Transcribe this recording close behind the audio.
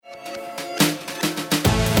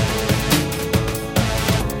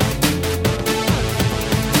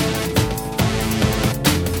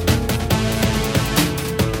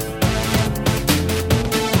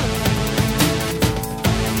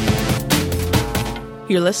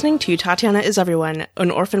You're listening to Tatiana is Everyone,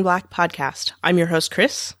 an Orphan Black podcast. I'm your host,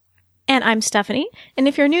 Chris. And I'm Stephanie. And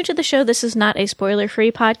if you're new to the show, this is not a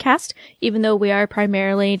spoiler-free podcast. Even though we are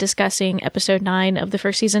primarily discussing episode 9 of the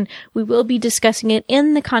first season, we will be discussing it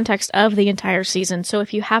in the context of the entire season. So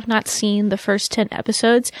if you have not seen the first 10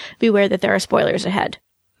 episodes, beware that there are spoilers ahead.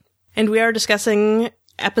 And we are discussing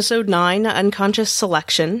episode 9, Unconscious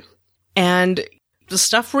Selection. And the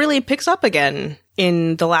stuff really picks up again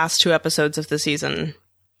in the last 2 episodes of the season.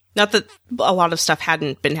 Not that a lot of stuff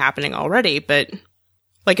hadn't been happening already, but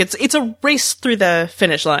like it's a race through the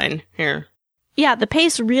finish line here. Yeah, the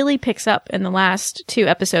pace really picks up in the last 2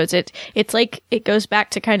 episodes. It's like it goes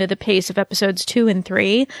back to kind of the pace of episodes 2 and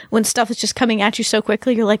 3 when stuff is just coming at you so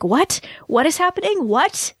quickly. You're like, what? What is happening?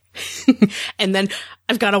 What? And then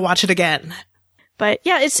I've got to watch it again. But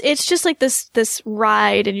yeah, it's just like this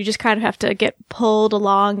ride, and you just kind of have to get pulled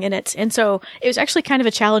along in it. And so it was actually kind of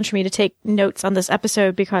a challenge for me to take notes on this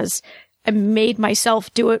episode because I made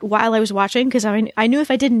myself do it while I was watching, because I knew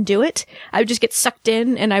if I didn't do it, I would just get sucked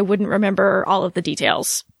in and I wouldn't remember all of the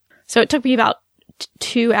details. So it took me about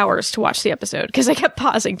 2 hours to watch the episode because I kept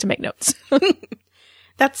pausing to make notes.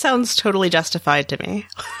 That sounds totally justified to me.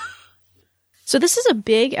 So this is a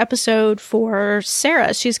big episode for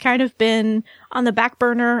Sarah. She's kind of been on the back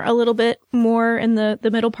burner a little bit more in the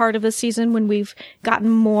middle part of the season when we've gotten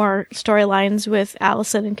more storylines with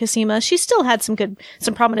Allison and Cosima. She still had some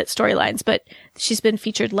prominent storylines, but she's been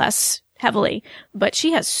featured less heavily. But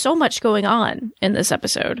she has so much going on in this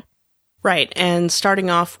episode. Right, and starting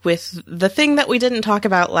off with the thing that we didn't talk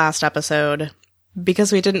about last episode,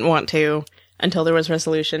 because we didn't want to until there was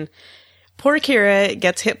resolution. Poor Kira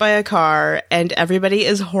gets hit by a car, and everybody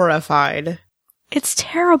is horrified. It's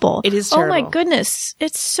terrible. It is terrible. Oh my goodness.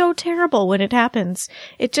 It's so terrible when it happens.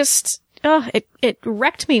 It just, it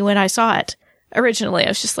wrecked me when I saw it originally. I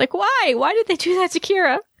was just like, why? Why did they do that to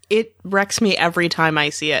Kira? It wrecks me every time I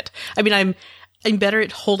see it. I mean, I'm better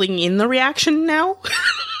at holding in the reaction now.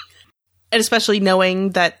 And especially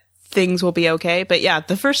knowing that things will be okay. But yeah,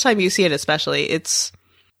 the first time you see it especially, it's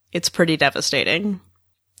pretty devastating.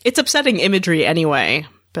 It's upsetting imagery anyway,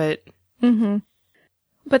 but... Mm-hmm.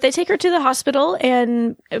 But they take her to the hospital,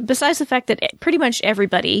 and besides the fact that pretty much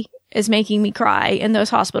everybody is making me cry in those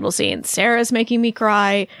hospital scenes, Sarah's making me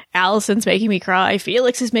cry, Allison's making me cry,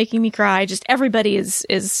 Felix is making me cry, just everybody is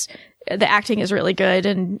the acting is really good,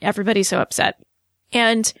 and everybody's so upset.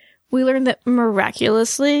 And we learn that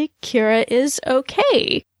miraculously, Kira is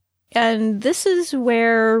okay. And this is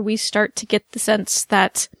where we start to get the sense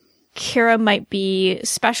that Kira might be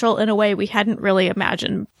special in a way we hadn't really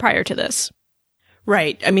imagined prior to this.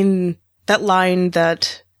 Right. I mean, that line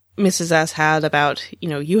that Mrs. S had about,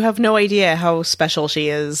 you have no idea how special she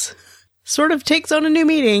is, sort of takes on a new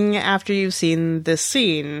meaning after you've seen this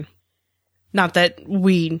scene. Not that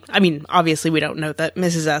obviously we don't know that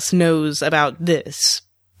Mrs. S knows about this,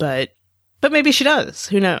 but maybe she does.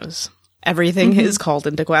 Who knows? Everything is called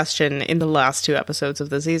into question in the last 2 episodes of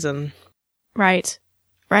the season. Right.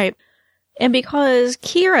 Right. And because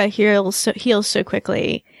Kira heals so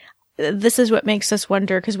quickly, this is what makes us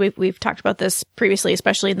wonder, because we've talked about this previously,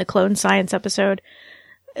 especially in the clone science episode,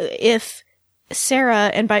 if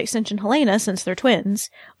Sarah, and by extension Helena, since they're twins,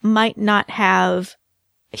 might not have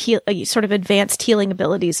sort of advanced healing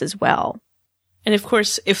abilities as well. And of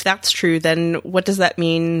course, if that's true, then what does that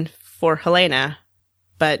mean for Helena?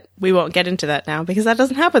 But we won't get into that now, because that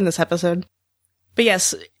doesn't happen this episode. But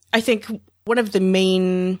yes, I think one of the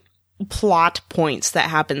main plot points that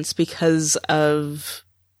happens because of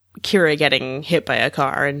Kira getting hit by a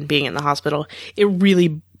car and being in the hospital, it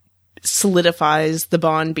really solidifies the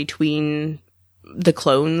bond between the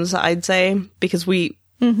clones, I'd say, because we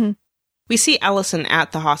see Allison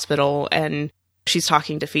at the hospital and she's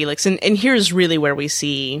talking to Felix, and here's really where we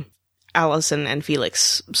see Allison and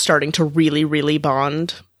Felix starting to really, really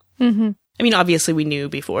bond. I mean, obviously we knew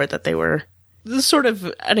before that they were sort of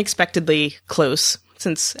unexpectedly close,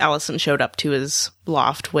 since Allison showed up to his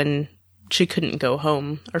loft when she couldn't go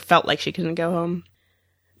home, or felt like she couldn't go home.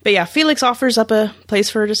 But yeah, Felix offers up a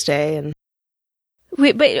place for her to stay, and...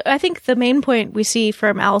 But I think the main point we see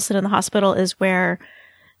from Allison in the hospital is where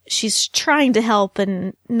she's trying to help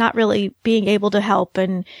and not really being able to help,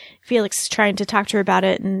 and Felix is trying to talk to her about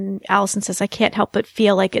it, and Allison says, I can't help but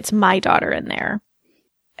feel like it's my daughter in there.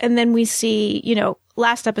 And then we see,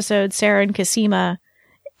 last episode, Sarah and Cosima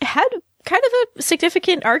had kind of a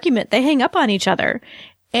significant argument. They hang up on each other.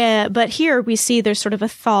 But here we see there's sort of a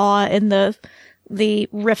thaw in the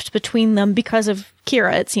rift between them because of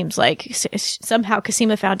Kira, it seems like. Somehow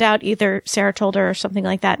Cosima found out, either Sarah told her or something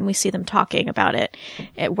like that, and we see them talking about it,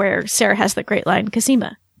 where Sarah has the great line,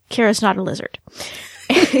 Cosima, Kira's not a lizard.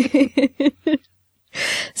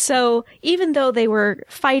 So even though they were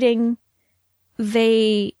fighting,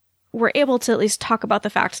 they were able to at least talk about the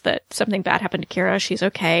fact that something bad happened to Kira. She's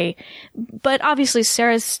okay. But obviously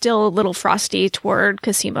Sarah's still a little frosty toward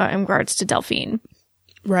Cosima in regards to Delphine.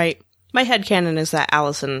 Right. My headcanon is that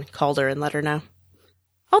Allison called her and let her know.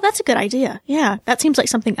 Oh, that's a good idea. Yeah, that seems like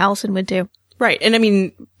something Allison would do. Right. And I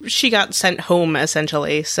mean, she got sent home,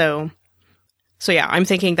 essentially. So yeah, I'm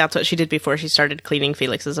thinking that's what she did before she started cleaning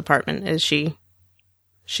Felix's apartment, is she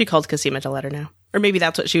called Cosima to let her know. Or maybe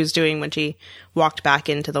that's what she was doing when she walked back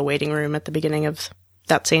into the waiting room at the beginning of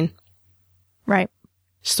that scene. Right.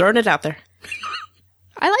 Just throwing it out there.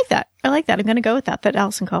 I like that. I'm going to go with that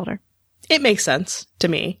Allison called her. It makes sense to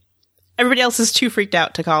me. Everybody else is too freaked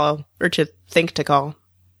out to call, or to think to call.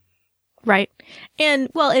 Right. And,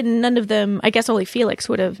 well, and none of them, I guess only Felix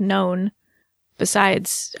would have known.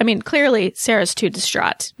 Besides, I mean, clearly Sarah's too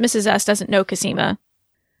distraught. Mrs. S doesn't know Cosima.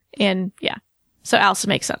 And, yeah. So Allison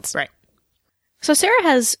makes sense. Right. So Sarah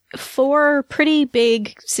has 4 pretty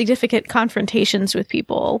big, significant confrontations with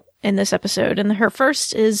people in this episode. And her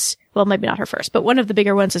first is, well, maybe not her first, but one of the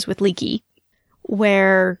bigger ones is with Leekie,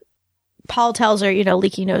 where Paul tells her,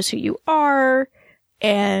 Leekie knows who you are.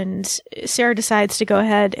 And Sarah decides to go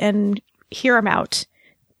ahead and hear him out.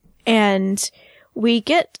 And we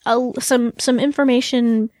get some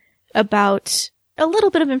information about, a little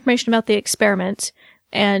bit of information about the experiment,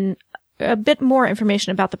 and a bit more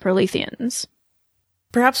information about the Proletheans.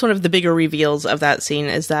 Perhaps one of the bigger reveals of that scene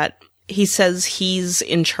is that he says he's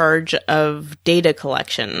in charge of data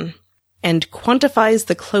collection and quantifies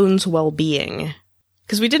the clone's well-being.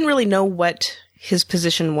 Because we didn't really know what his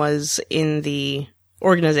position was in the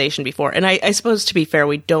organization before. And I suppose, to be fair,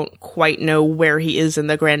 we don't quite know where he is in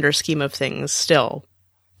the grander scheme of things still.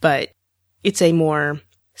 But it's a more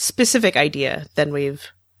specific idea than we've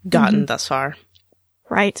gotten thus far.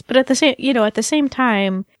 Right. But at the same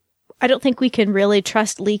time, I don't think we can really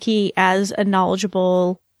trust Leekie as a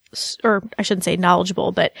knowledgeable, or I shouldn't say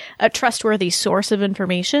knowledgeable, but a trustworthy source of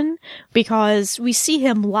information, because we see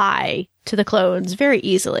him lie to the clones very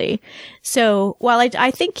easily. So while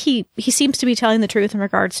I think he seems to be telling the truth in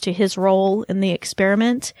regards to his role in the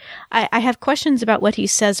experiment, I have questions about what he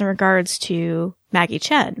says in regards to Maggie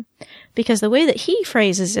Chen. Because the way that he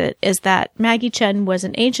phrases it is that Maggie Chen was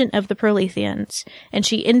an agent of the Proletheans, and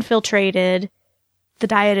she infiltrated the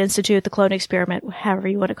Dyad Institute, the clone experiment, however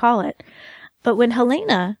you want to call it. But when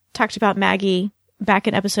Helena talked about Maggie back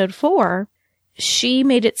in episode 4, she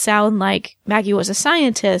made it sound like Maggie was a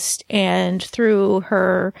scientist, and through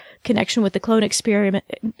her connection with the clone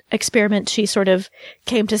experiment, she sort of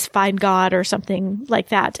came to find God or something like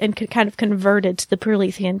that, and kind of converted to the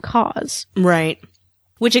Prolethean cause. Right.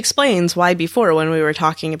 Which explains why before, when we were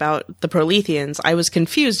talking about the Proletheans, I was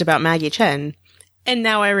confused about Maggie Chen, and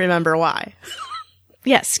now I remember why.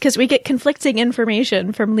 Yes, because we get conflicting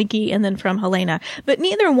information from Leekie and then from Helena. But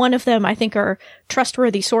neither one of them, I think, are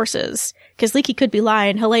trustworthy sources. Because Leekie could be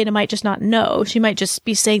lying, Helena might just not know. She might just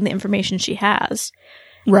be saying the information she has.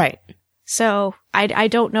 Right. So, I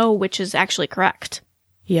don't know which is actually correct.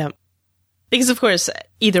 Yeah. Because, of course,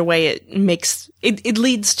 either way, it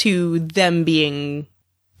leads to them being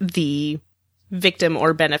the victim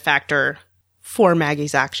or benefactor for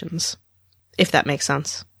Maggie's actions. If that makes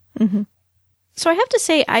sense. Mm-hmm. So I have to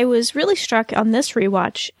say, I was really struck on this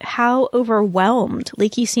rewatch how overwhelmed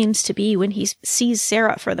Leekie seems to be when he sees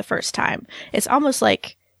Sarah for the first time. It's almost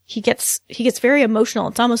like he gets very emotional.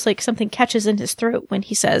 It's almost like something catches in his throat when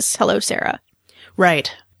he says, "Hello, Sarah."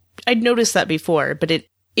 Right. I'd noticed that before, but it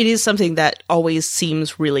is something that always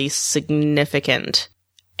seems really significant.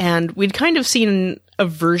 And we'd kind of seen a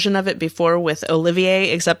version of it before with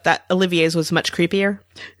Olivier, except that Olivier's was much creepier.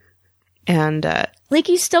 And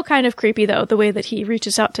Leekie's still kind of creepy, though, the way that he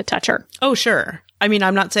reaches out to touch her. Oh, sure. I mean,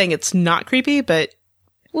 I'm not saying it's not creepy, but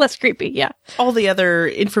less creepy, yeah. All the other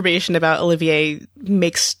information about Olivier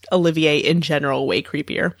makes Olivier in general way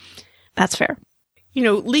creepier. That's fair.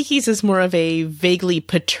 Leekie's is more of a vaguely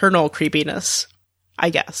paternal creepiness,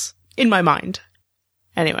 I guess, in my mind.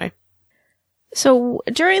 Anyway. So,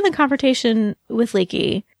 during the confrontation with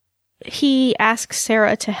Leekie, he asks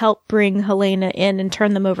Sarah to help bring Helena in and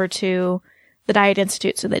turn them over to the Dyad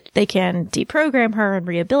Institute so that they can deprogram her and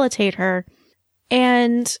rehabilitate her.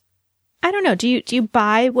 And I don't know, do you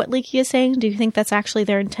buy what Leekie is saying? Do you think that's actually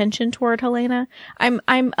their intention toward Helena? I'm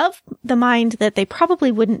of the mind that they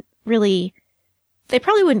probably wouldn't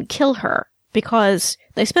kill her because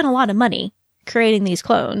they spent a lot of money creating these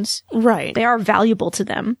clones. Right. They are valuable to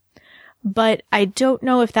them. But I don't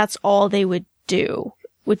know if that's all they would do.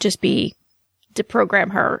 Would just be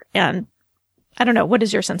deprogram her. And I don't know. What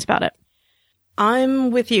is your sense about it?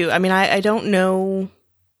 I'm with you. I mean, I don't know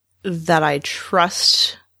that I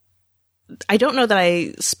don't know that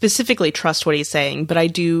I specifically trust what he's saying, but I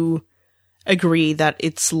do agree that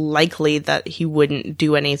it's likely that he wouldn't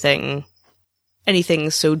do anything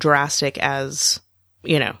so drastic as,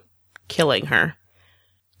 killing her.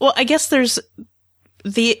 Well, I guess there's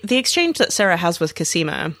the exchange that Sarah has with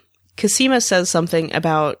Cosima. Cosima says something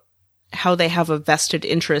about how they have a vested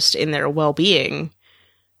interest in their well-being,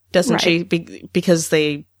 doesn't she? Because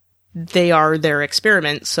they are their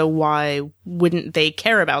experiment, so why wouldn't they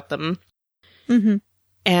care about them? Mm-hmm.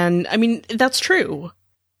 And, I mean, that's true.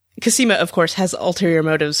 Cosima, of course, has ulterior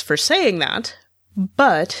motives for saying that,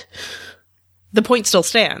 but the point still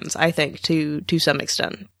stands, I think, to some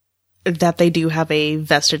extent, that they do have a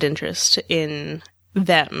vested interest in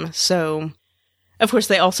them. So, of course,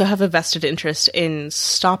 they also have a vested interest in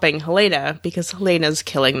stopping Helena, because Helena's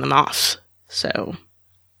killing them off. So,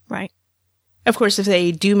 right. Of course, if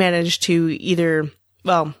they do manage to either,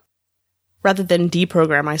 well, rather than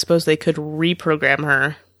deprogram, I suppose they could reprogram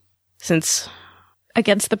her, since...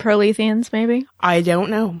 Against the Proletheans, maybe? I don't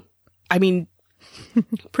know. I mean,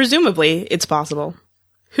 presumably, it's possible.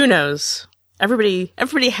 Who knows? Everybody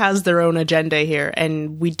has their own agenda here,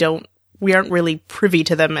 and we aren't really privy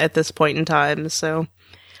to them at this point in time, so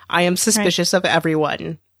I am suspicious of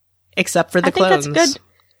everyone, except for the clones. That's good.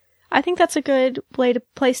 I think that's a good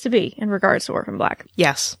place to be in regards to Orphan Black.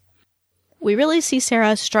 Yes. We really see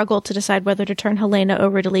Sarah struggle to decide whether to turn Helena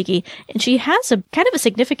over to Leaky, and she has a kind of a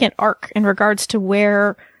significant arc in regards to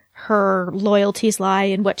where her loyalties lie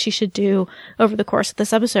and what she should do over the course of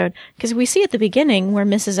this episode. Because we see at the beginning where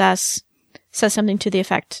Mrs. S says something to the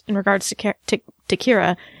effect in regards to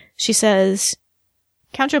Kira. She says,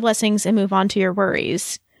 "Count your blessings and move on to your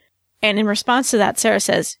worries." And in response to that, Sarah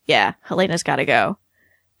says, "Yeah, Helena's gotta go."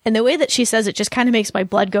 And the way that she says it just kind of makes my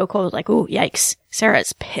blood go cold, like, ooh, yikes.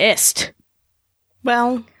 Sarah's pissed.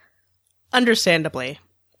 Well, understandably.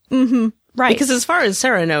 Mm-hmm. Right. Because as far as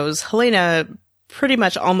Sarah knows, Helena pretty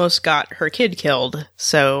much almost got her kid killed,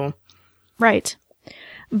 so... Right.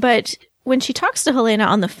 But when she talks to Helena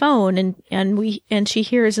on the phone, and she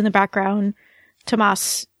hears in the background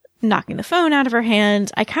Tomas knocking the phone out of her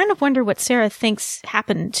hand, I kind of wonder what Sarah thinks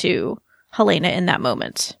happened to Helena in that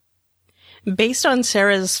moment. Based on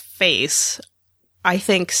Sarah's face, I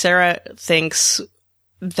think Sarah thinks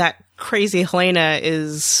that crazy Helena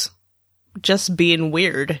is just being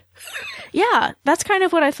weird. Yeah, that's kind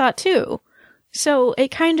of what I thought too. So it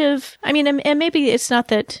kind of, I mean, and maybe it's not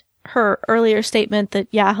that her earlier statement that,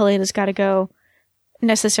 yeah, Helena's gotta go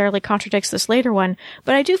necessarily contradicts this later one,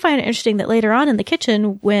 but I do find it interesting that later on in the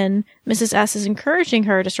kitchen, when Mrs. S is encouraging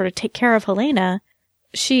her to sort of take care of Helena,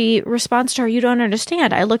 she responds to her, "You don't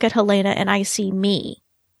understand. I look at Helena and I see me."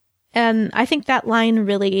 And I think that line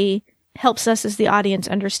really helps us as the audience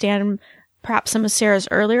understand perhaps some of Sarah's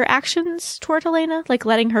earlier actions toward Helena, like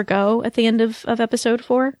letting her go at the end of episode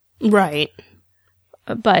 4. Right.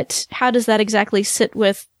 But how does that exactly sit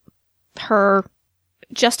with her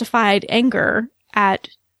justified anger at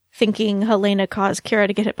thinking Helena caused Kira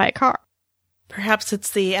to get hit by a car? Perhaps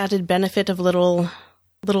it's the added benefit of little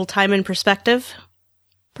time and perspective.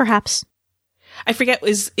 Perhaps. I forget,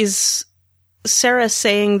 is Sarah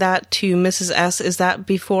saying that to Mrs. S, is that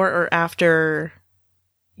before or after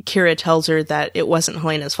Kira tells her that it wasn't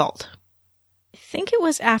Helena's fault? I think it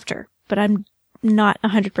was after, but I'm not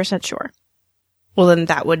 100% sure. Well, then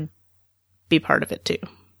that would be part of it too.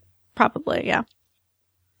 Probably, yeah.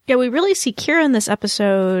 Yeah, we really see Kira in this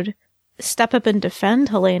episode step up and defend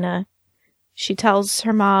Helena. She tells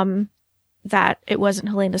her mom that it wasn't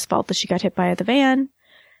Helena's fault that she got hit by the van,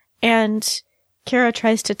 and Kira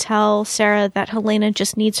tries to tell Sarah that Helena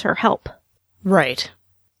just needs her help. Right.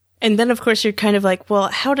 And then, of course, you're kind of like, well,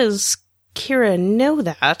 how does Kira know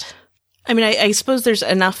that? I mean, I suppose there's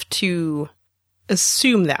enough to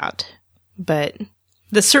assume that, but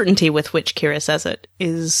the certainty with which Kira says it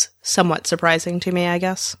is somewhat surprising to me, I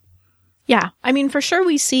guess. Yeah. I mean, for sure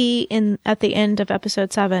we see at the end of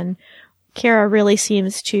episode 7, Kira really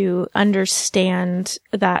seems to understand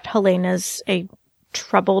that Helena's a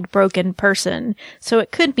troubled, broken person. So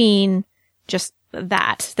it could mean just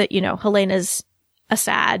that, Helena's a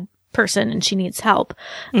sad person and she needs help.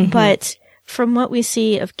 Mm-hmm. But from what we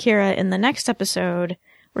see of Kira in the next episode,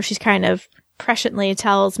 where she's kind of presciently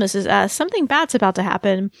tells Mrs. S something bad's about to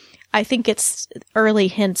happen, I think it's early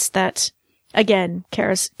hints that, again,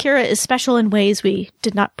 Kira is special in ways we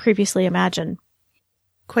did not previously imagine.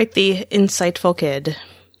 Quite the insightful kid.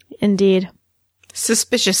 Indeed.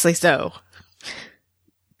 Suspiciously so.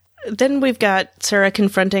 Then we've got Sarah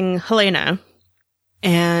confronting Helena,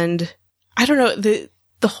 and I don't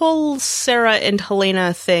know, The whole Sarah and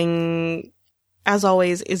Helena thing, as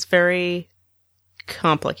always, is very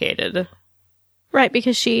complicated. Right,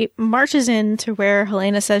 because she marches in to where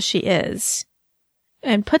Helena says she is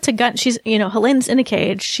and puts a gun. She's, Helena's in a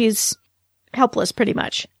cage. She's helpless, pretty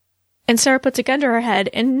much. And Sarah puts a gun to her head,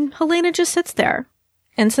 and Helena just sits there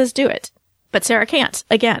and says, do it. But Sarah can't,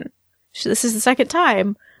 again. This is the second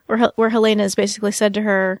time where Helena has basically said to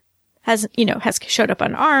her, has showed up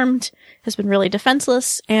unarmed, has been really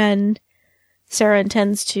defenseless, and Sarah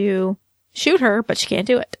intends to shoot her, but she can't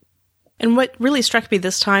do it. And what really struck me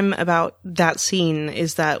this time about that scene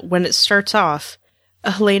is that when it starts off,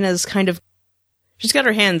 Helena's she's got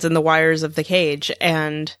her hands in the wires of the cage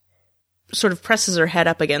and sort of presses her head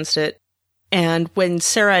up against it. And when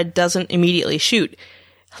Sarah doesn't immediately shoot,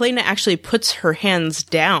 Helena actually puts her hands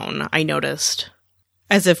down, I noticed.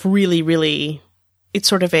 As if really, really, it's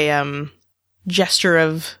sort of a gesture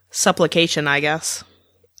of supplication, I guess.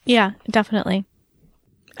 Yeah, definitely.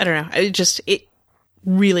 I don't know. It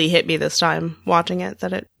really hit me this time watching it,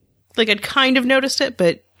 that I'd kind of noticed it,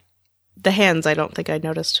 but the hands I don't think I'd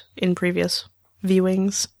noticed in previous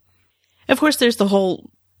viewings. Of course, there's the whole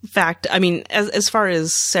fact, as far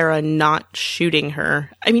as Sarah not shooting her,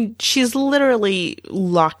 she's literally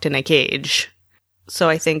locked in a cage. So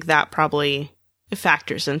I think that probably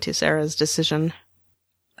factors into Sarah's decision.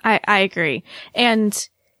 I agree. And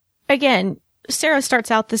again, Sarah starts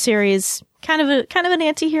out the series kind of an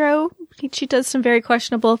anti-hero. She does some very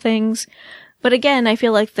questionable things. But again, I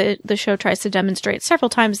feel like the show tries to demonstrate several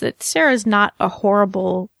times that Sarah's not a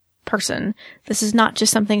horrible person. This is not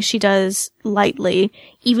just something she does lightly,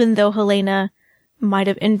 even though Helena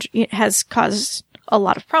has caused a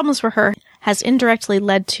lot of problems for her, has indirectly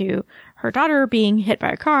led to her daughter being hit by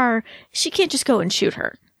a car. She can't just go and shoot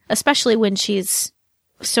her, especially when she's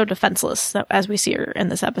so defenseless, as we see her in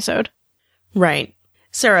this episode. Right.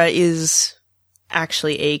 Sarah is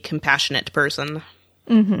actually a compassionate person.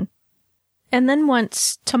 Mm-hmm. And then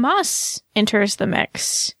once Tomas enters the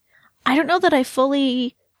mix, I don't know that I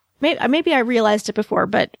fully... Maybe I realized it before,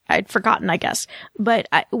 but I'd forgotten, I guess. But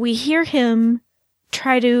we hear him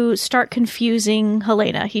try to start confusing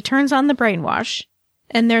Helena. He turns on the brainwash,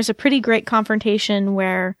 and there's a pretty great confrontation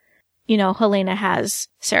where, Helena has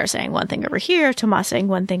Sarah saying one thing over here, Tomas saying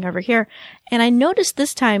one thing over here. And I noticed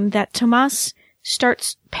this time that Tomas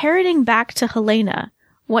starts parroting back to Helena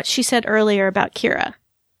what she said earlier about Kira.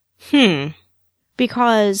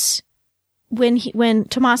 Because when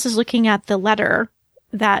Tomas is looking at the letter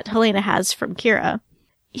that Helena has from Kira,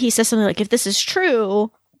 he says something like, if this is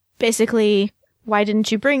true, basically, why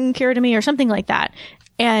didn't you bring Kira to me, or something like that.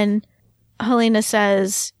 And Helena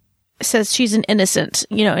says she's an innocent,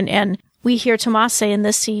 and we hear Tomas say in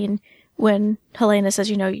this scene, when Helena says,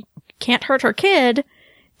 you can't hurt her kid,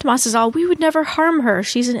 Tomas is all, we would never harm her,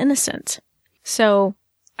 she's an innocent. So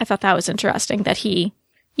I thought that was interesting that he,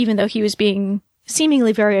 even though he was being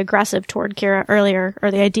seemingly very aggressive toward Kira earlier,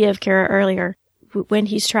 or the idea of Kira earlier, when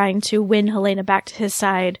he's trying to win Helena back to his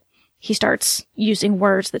side, he starts using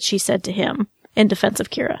words that she said to him in defense of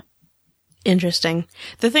Kira. Interesting.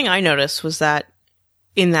 The thing I noticed was that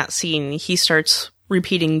in that scene, he starts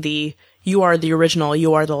repeating you are the original,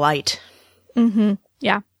 you are the light. Mm-hmm.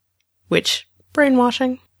 Yeah. Which,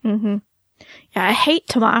 brainwashing. Mm-hmm. Yeah, I hate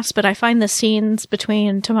Tomas, but I find the scenes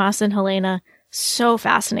between Tomas and Helena so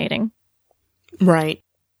fascinating. Right.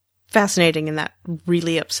 Fascinating in that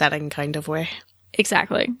really upsetting kind of way.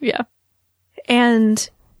 Exactly, yeah. And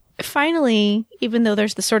finally, even though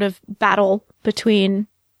there's this sort of battle between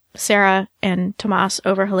Sarah and Tomas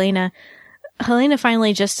over Helena, Helena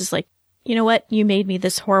finally just is like, you know what? You made me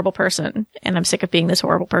this horrible person, and I'm sick of being this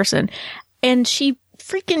horrible person. And she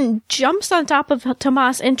freaking jumps on top of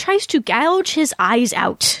Tomas and tries to gouge his eyes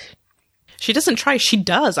out. She doesn't try, she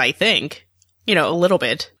does, I think. A little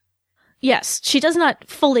bit. Yes, she does not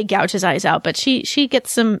fully gouge his eyes out, but she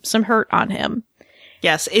gets some hurt on him.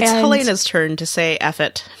 Yes, it's Helena's turn to say F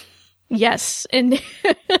it. Yes, and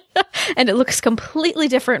and it looks completely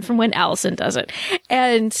different from when Allison does it.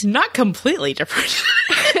 And not completely different.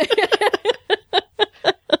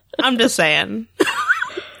 I'm just saying.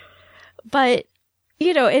 But,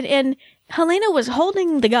 and Helena was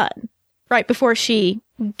holding the gun right before she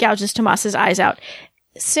gouges Tomas's eyes out.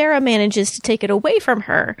 Sarah manages to take it away from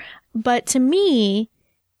her. But to me,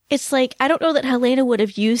 it's like, I don't know that Helena would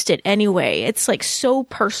have used it anyway. It's like so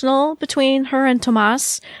personal between her and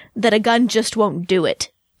Tomas that a gun just won't do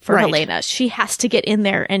it for Helena. She has to get in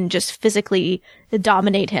there and just physically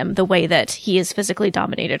dominate him the way that he has physically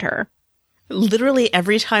dominated her. Literally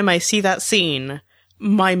every time I see that scene,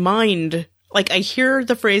 my mind, I hear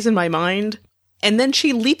the phrase in my mind, and then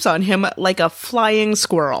she leaps on him like a flying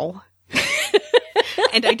squirrel.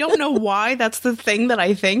 And I don't know why that's the thing that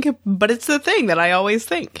I think, but it's the thing that I always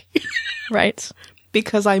think. Right.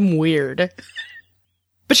 Because I'm weird.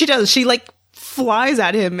 But she does. She, like, flies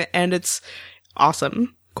at him, and it's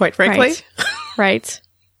awesome, quite frankly. Right.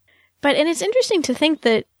 But, and it's interesting to think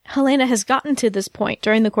that Helena has gotten to this point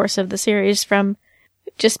during the course of the series from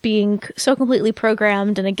just being so completely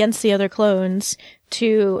programmed and against the other clones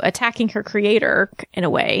to attacking her creator in a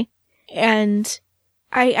way. And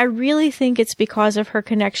I really think it's because of her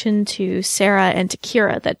connection to Sarah and to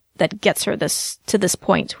Kira that gets her to this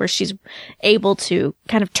point where she's able to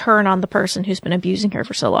kind of turn on the person who's been abusing her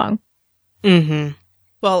for so long. Mm-hmm.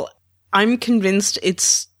 Well, I'm convinced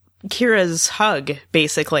it's Kira's hug,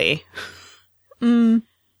 basically. Yeah,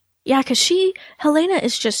 because Helena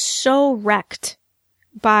is just so wrecked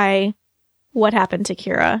by what happened to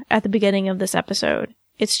Kira at the beginning of this episode.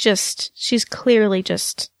 It's just, she's clearly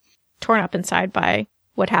just torn up inside by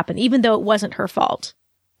what happened, even though it wasn't her fault.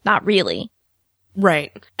 Not really.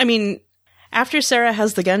 Right. I mean, after Sarah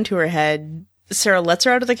has the gun to her head, Sarah lets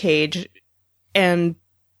her out of the cage, and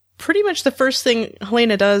pretty much the first thing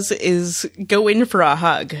Helena does is go in for a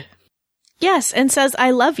hug. Yes, and says,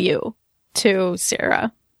 "I love you," to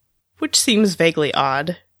Sarah. Which seems vaguely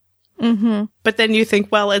odd. Mm-hmm. But then you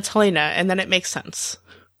think, well, it's Helena, and then it makes sense.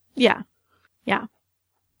 Yeah. Yeah.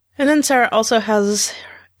 And then Sarah also has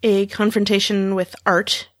a confrontation with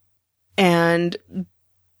Art, and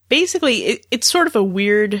basically it's sort of a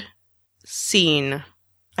weird scene.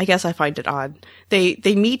 I guess I find it odd. They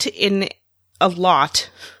meet in a lot,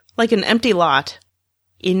 like an empty lot,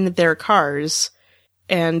 in their cars,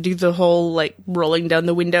 and do the whole, like, rolling down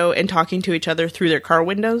the window and talking to each other through their car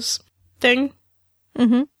windows thing.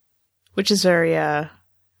 Mm-hmm. Which is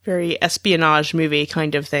very espionage movie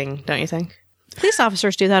kind of thing, don't you think? Police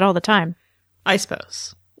officers do that all the time. I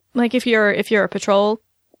suppose. Like if you're a patrol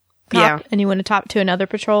cop and you want to talk to another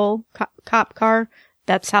patrol cop car,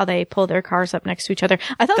 that's how they pull their cars up next to each other.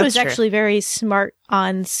 I thought it was actually very smart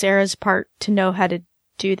on Sarah's part to know how to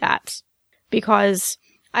do that, because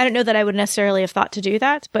I don't know that I would necessarily have thought to do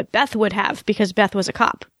that, but Beth would have, because Beth was a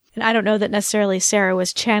cop. And I don't know that necessarily Sarah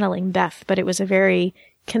was channeling Beth, but it was a very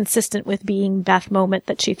consistent with being Beth moment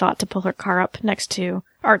that she thought to pull her car up next to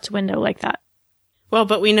Art's window like that. Well,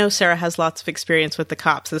 but we know Sarah has lots of experience with the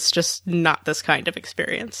cops. It's just not this kind of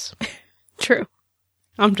experience. True.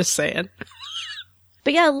 I'm just saying.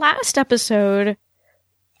 But yeah, last episode,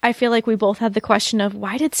 I feel like we both had the question of,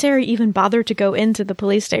 why did Sarah even bother to go into the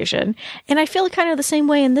police station? And I feel kind of the same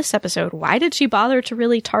way in this episode. Why did she bother to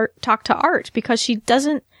really talk to Art? Because she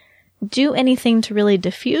doesn't do anything to really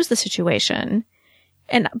diffuse the situation.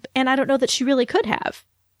 And I don't know that she really could have.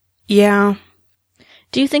 Yeah.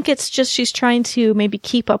 Do you think it's just she's trying to maybe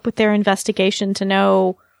keep up with their investigation to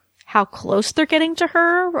know how close they're getting to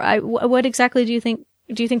her? What exactly do you think?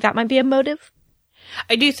 Do you think that might be a motive?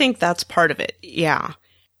 I do think that's part of it, yeah.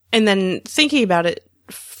 And then thinking about it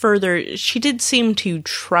further, she did seem to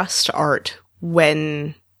trust Art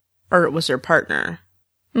when Art was her partner.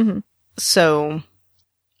 Mm-hmm. So,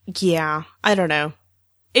 yeah, I don't know.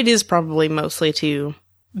 It is probably mostly to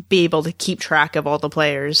be able to keep track of all the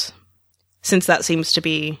players, since that seems to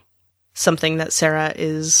be something that Sarah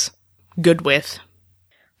is good with.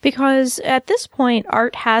 Because at this point,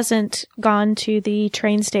 Art hasn't gone to the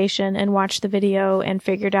train station and watched the video and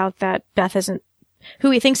figured out that Beth isn't, who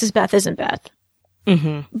he thinks is Beth isn't Beth.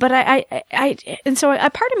 Mm-hmm. But and so a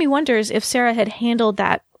part of me wonders if Sarah had handled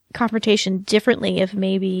that confrontation differently, if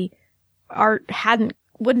maybe Art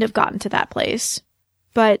wouldn't have gotten to that place.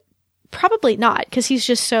 But probably not, because he's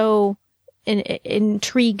just so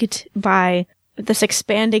intrigued by this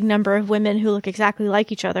expanding number of women who look exactly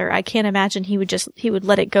like each other. I can't imagine he would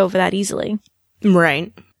let it go that easily.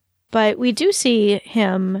 Right. But we do see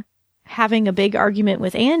him having a big argument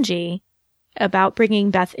with Angie about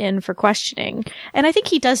bringing Beth in for questioning. And I think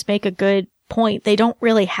he does make a good point. They don't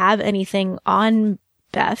really have anything on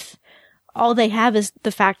Beth. All they have is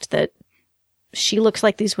the fact that she looks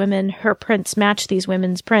like these women, her prints match these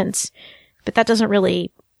women's prints. But that doesn't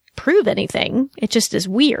really prove anything. It just is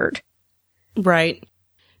weird. Right.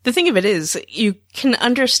 The thing of it is, you can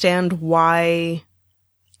understand why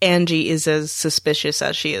Angie is as suspicious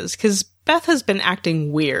as she is, because Beth has been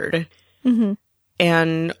acting weird. Mm-hmm.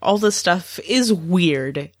 And all this stuff is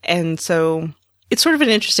weird. And so it's sort of an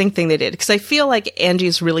interesting thing they did, because I feel like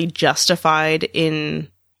Angie's really justified in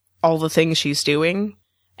all the things she's doing.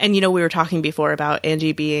 And, you know, we were talking before about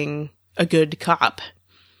Angie being a good cop.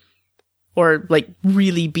 Or, like,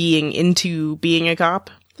 really being into being a cop.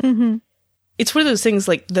 Mm-hmm. It's one of those things,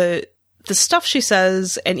 like, the the stuff she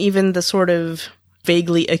says and even the sort of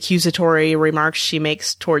vaguely accusatory remarks she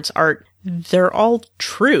makes towards Art, they're all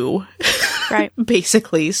true. Right.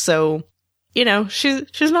 Basically. So, you know, she's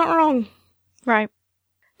not wrong. Right.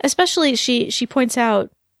 Especially she points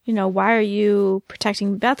out, you know, why are you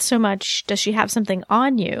protecting Beth so much? Does she have something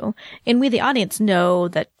on you? And we, the audience, know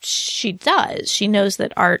that she does. She knows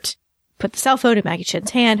that Art put the cell phone in Maggie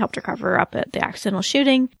Chen's hand, helped her cover her up at the accidental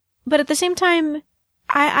shooting. But at the same time,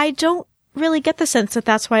 I don't really get the sense that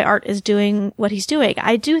that's why Art is doing what he's doing.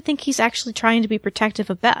 I do think he's actually trying to be protective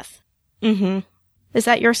of Beth. Mm-hmm. Is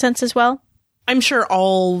that your sense as well? I'm sure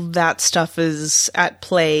all that stuff is at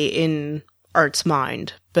play in Art's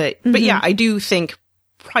mind. But yeah, I do think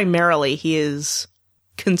primarily he is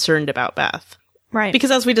concerned about Beth. Right.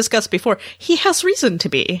 Because as we discussed before, he has reason to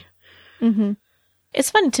be. Mm-hmm.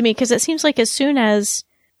 It's funny to me because it seems like as soon as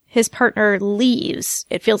his partner leaves,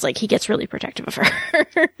 it feels like he gets really protective of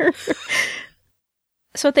her.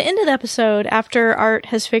 So at the end of the episode, after Art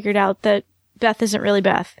has figured out that Beth isn't really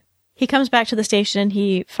Beth, he comes back to the station and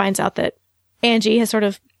he finds out that Angie has sort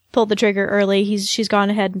of pulled the trigger early. She's gone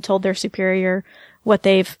ahead and told their superior what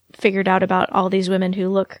they've figured out about all these women who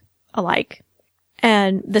look alike.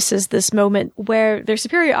 And this is this moment where their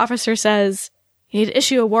superior officer says, "You need to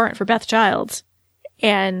issue a warrant for Beth Childs."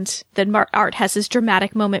 And then Art has this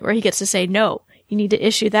dramatic moment where he gets to say, "No, you need to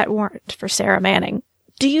issue that warrant for Sarah Manning."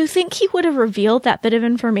 Do you think he would have revealed that bit of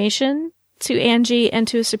information to Angie and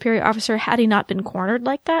to a superior officer had he not been cornered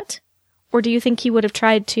like that? Or do you think he would have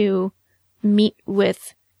tried to meet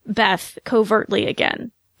with Beth covertly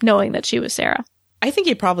again, knowing that she was Sarah? I think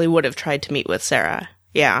he probably would have tried to meet with Sarah.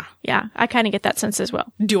 Yeah. Yeah, I kind of get that sense as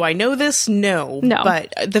well. Do I know this? No. No.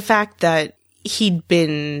 But the fact that he'd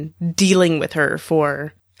been dealing with her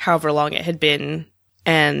for however long it had been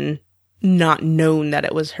and not known that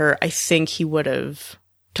it was her, I think he would have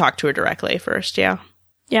talked to her directly first, yeah.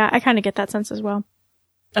 Yeah, I kind of get that sense as well.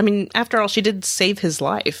 I mean, after all, she did save his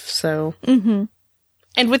life, so... Mm-hmm.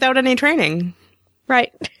 And without any training.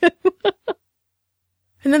 Right.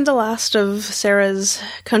 And then the last of Sarah's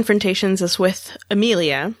confrontations is with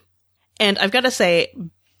Amelia. And I've got to say,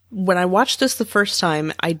 when I watched this the first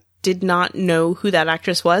time, I did not know who that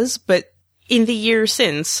actress was, but in the years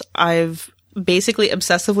since, I've basically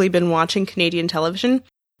obsessively been watching Canadian television.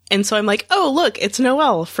 And so I'm like, oh, look, it's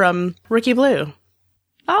Noelle from Rookie Blue.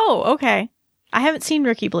 Oh, okay. I haven't seen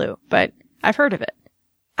Rookie Blue, but I've heard of it.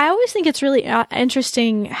 I always think it's really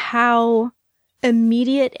interesting how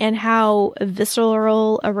immediate and how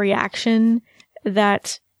visceral a reaction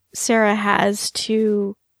that Sarah has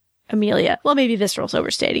to Amelia. Well, maybe visceral's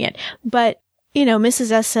overstating it, but, you know,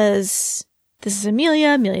 Mrs. S says, "This is Amelia."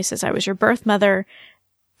 Amelia says, "I was your birth mother."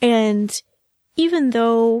 And even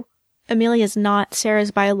though Amelia is not Sarah's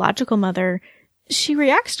biological mother, she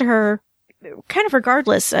reacts to her kind of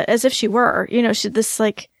regardless, as if she were. You know,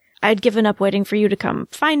 I'd given up waiting for you to come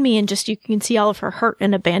find me, and just you can see all of her hurt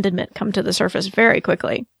and abandonment come to the surface very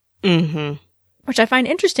quickly. Mm-hmm. Which I find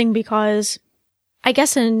interesting because I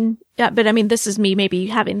guess but I mean, this is me maybe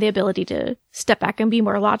having the ability to step back and be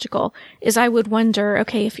more logical, is I would wonder,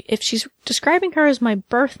 okay, if she's describing her as my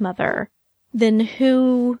birth mother, then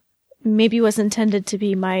who maybe was intended to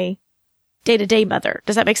be my day-to-day mother?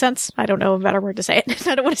 Does that make sense? I don't know a better word to say it.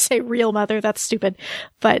 I don't want to say real mother. That's stupid.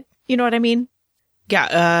 But you know what I mean?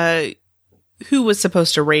 Yeah, who was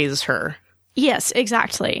supposed to raise her? Yes,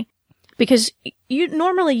 exactly. Because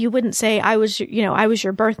normally you wouldn't say I was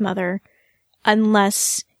your birth mother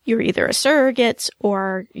unless you were either a surrogate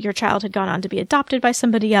or your child had gone on to be adopted by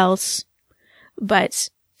somebody else. But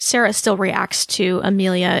Sarah still reacts to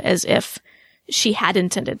Amelia as if she had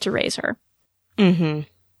intended to raise her. Mm-hmm.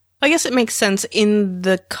 I guess it makes sense in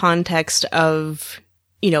the context of,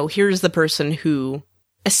 you know, here's the person who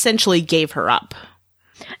essentially gave her up.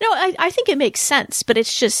 No, I think it makes sense, but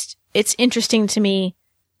it's interesting to me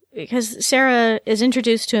because Sarah is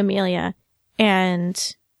introduced to Amelia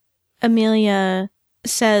and Amelia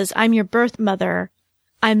says, "I'm your birth mother.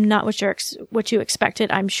 I'm not what you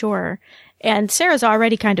expected, I'm sure." And Sarah's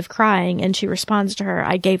already kind of crying and she responds to her,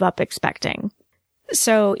 "I gave up expecting."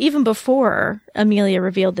 So even before Amelia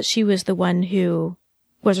revealed that she was the one who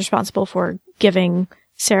was responsible for giving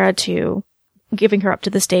her up to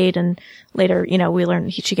the state, and later, you know, we learn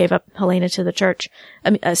she gave up Helena to the church.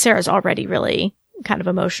 Sarah's already really kind of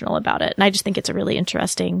emotional about it. And I just think it's a really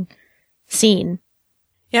interesting scene.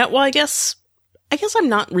 Yeah, well, I guess I'm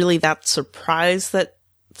not really that surprised that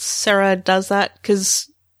Sarah does that, because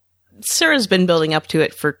Sarah's been building up to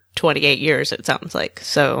it for 28 years, it sounds like.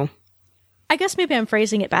 So I guess maybe I'm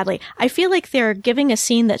phrasing it badly. I feel like they're giving a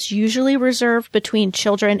scene that's usually reserved between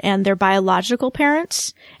children and their biological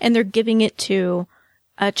parents, and they're giving it to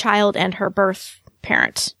a child and her birth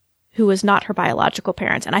parent, who is not her biological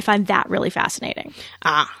parent. And I find that really fascinating.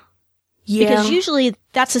 Yeah. Because usually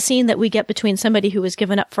that's a scene that we get between somebody who was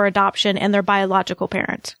given up for adoption and their biological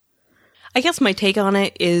parent. I guess my take on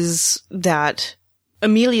it is that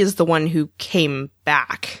Amelia is the one who came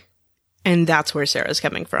back, and that's where Sarah's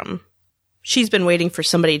coming from. She's been waiting for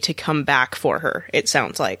somebody to come back for her, it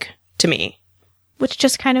sounds like, to me. Which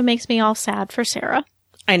just kind of makes me all sad for Sarah.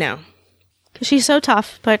 I know. Because she's so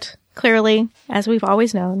tough, but clearly, as we've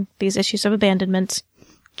always known, these issues of abandonment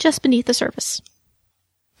just beneath the surface.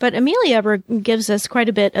 But Amelia gives us quite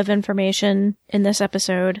a bit of information in this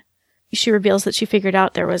episode. She reveals that she figured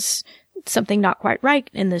out there was something not quite right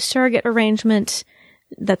in the surrogate arrangement,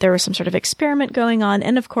 that there was some sort of experiment going on,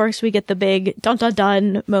 and of course we get the big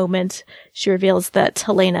dun-dun-dun moment. She reveals that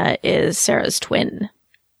Helena is Sarah's twin.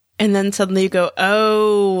 And then suddenly you go,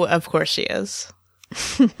 oh, of course she is.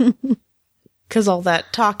 Because all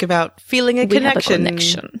that talk about feeling a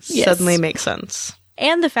connection suddenly makes sense.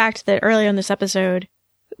 And the fact that earlier in this episode,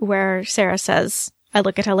 where Sarah says, I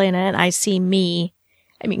look at Helena and I see me.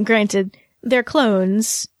 I mean, granted, they're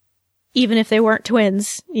clones. Even if they weren't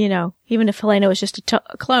twins, you know, even if Helena was just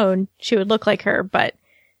a clone, she would look like her. But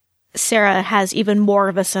Sarah has even more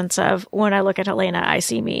of a sense of, when I look at Helena, I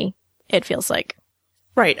see me, it feels like.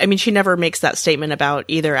 Right. I mean, she never makes that statement about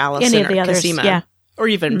either Allison or Cosima. Yeah. Or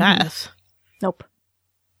even Beth. Nope.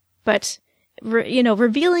 But,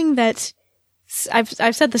 revealing that,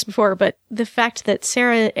 I've said this before, but the fact that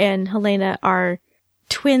Sarah and Helena are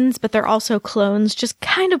twins, but they're also clones, just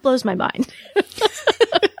kind of blows my mind.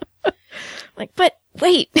 Like, but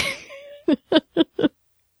wait.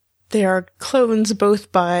 They are clones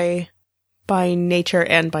both by nature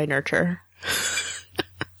and by nurture.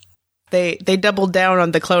 They doubled down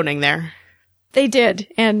on the cloning there. They did,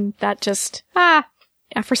 and that just,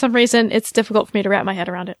 for some reason, it's difficult for me to wrap my head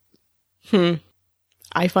around it.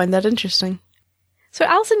 I find that interesting. So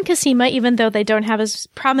Alice and Cosima, even though they don't have as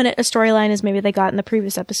prominent a storyline as maybe they got in the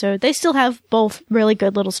previous episode, they still have both really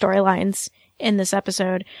good little storylines in this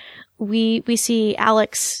episode. We see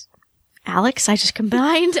Alex, I just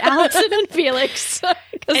combined Allison and Felix.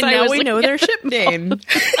 And now we know their ship name.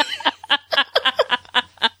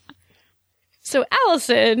 So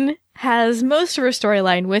Allison has most of her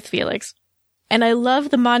storyline with Felix. And I love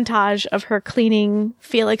the montage of her cleaning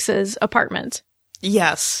Felix's apartment.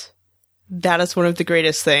 Yes. That is one of the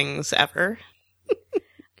greatest things ever.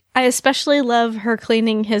 I especially love her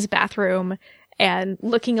cleaning his bathroom and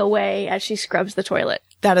looking away as she scrubs the toilet.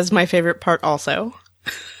 That is my favorite part also.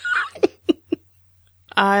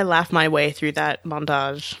 I laugh my way through that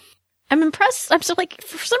montage. I'm impressed.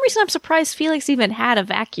 For some reason, I'm surprised Felix even had a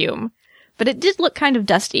vacuum. But it did look kind of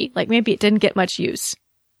dusty. Like, maybe it didn't get much use.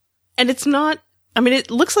 And it's not... I mean,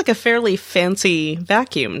 it looks like a fairly fancy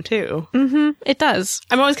vacuum, too. Mm-hmm. It does.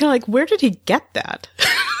 I'm always kind of like, where did he get that?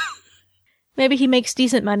 Maybe he makes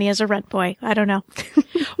decent money as a rent boy. I don't know.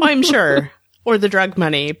 Well, I'm sure. Or the drug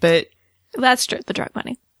money, but... That's true, the drug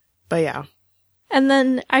money. But yeah. And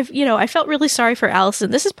then, I felt really sorry for Allison.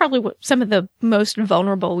 This is probably some of the most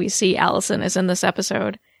vulnerable we see Allison is in this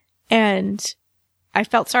episode. And I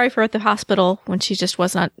felt sorry for her at the hospital when she just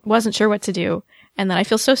wasn't sure what to do. And then I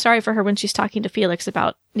feel so sorry for her when she's talking to Felix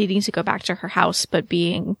about needing to go back to her house, but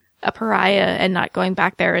being a pariah and not going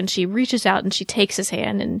back there. And she reaches out and she takes his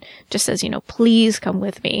hand and just says, please come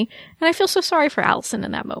with me. And I feel so sorry for Allison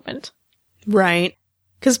in that moment. Right.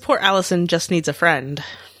 Because poor Allison just needs a friend.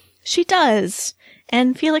 She does.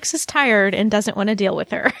 And Felix is tired and doesn't want to deal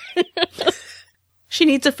with her. She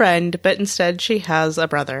needs a friend, but instead she has a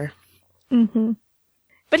brother. Mm-hmm.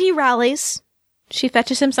 But he rallies. She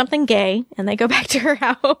fetches him something gay, and they go back to her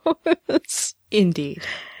house. Indeed.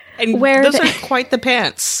 And those are quite the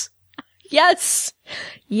pants. Yes.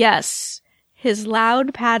 Yes. His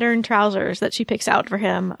loud pattern trousers that she picks out for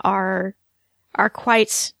him are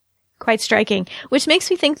quite striking, which makes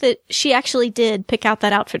me think that she actually did pick out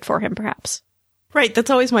that outfit for him, perhaps. Right. That's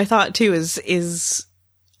always my thought, too, is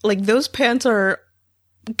like, those pants are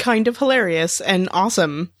kind of hilarious and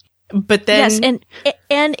awesome. But then... Yes,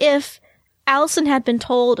 and if Allison had been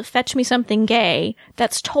told, fetch me something gay,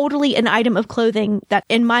 that's totally an item of clothing that,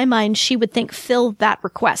 in my mind, she would think filled that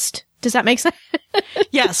request. Does that make sense?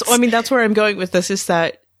 Yes. Well, I mean, that's where I'm going with this, is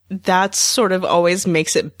that sort of always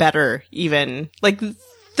makes it better, even. Like,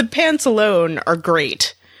 the pants alone are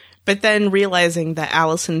great. But then realizing that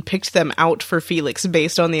Allison picked them out for Felix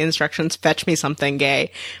based on the instructions, fetch me something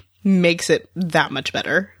gay, makes it that much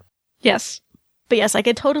better. Yes. But yes, I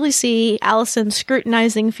could totally see Allison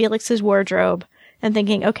scrutinizing Felix's wardrobe and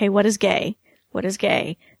thinking, okay, what is gay? What is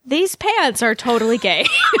gay? These pants are totally gay.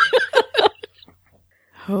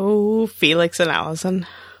 Oh, Felix and Allison.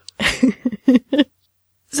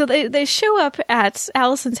 So they show up at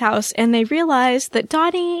Allison's house and they realize that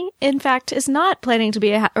Donnie, in fact, is not planning to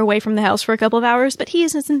be away from the house for a couple of hours, but he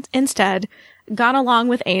is instead gone along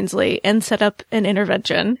with Ainsley and set up an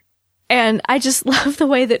intervention. And I just love the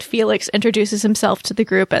way that Felix introduces himself to the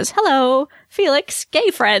group as, hello, Felix, gay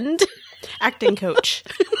friend. Acting coach.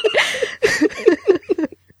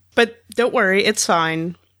 But don't worry, it's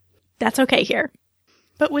fine. That's okay here.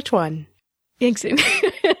 But which one? Exactly.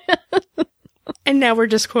 And now we're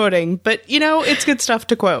just quoting, but it's good stuff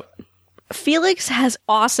to quote. Felix has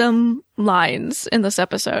awesome lines in this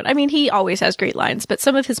episode. I mean, he always has great lines, but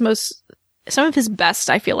some of his best,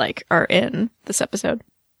 I feel like, are in this episode.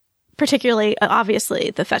 Particularly, obviously,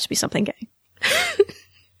 the fetch me something gay.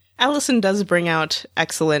 Allison does bring out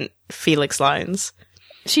excellent Felix lines.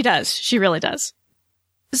 She does. She really does.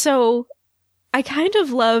 So, I kind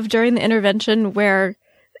of love during the intervention where,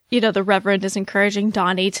 the Reverend is encouraging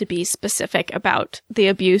Donnie to be specific about the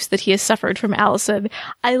abuse that he has suffered from Allison.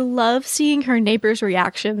 I love seeing her neighbors'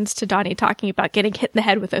 reactions to Donnie talking about getting hit in the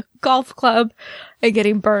head with a golf club and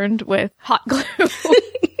getting burned with hot glue.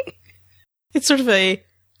 It's sort of a,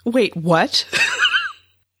 wait, what?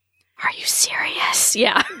 Are you serious?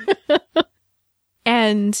 Yeah.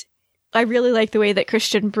 And I really like the way that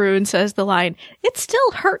Christian Brune says the line, it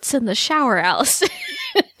still hurts in the shower, Allison.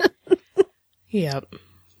 Yep.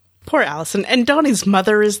 Poor Allison. And Donnie's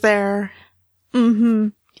mother is there. Mm-hmm.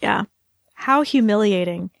 Yeah. How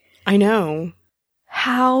humiliating. I know.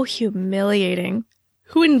 How humiliating.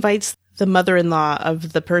 Who invites the mother-in-law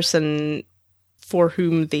of the person for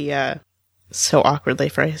whom the, so awkwardly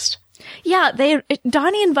phrased. Yeah,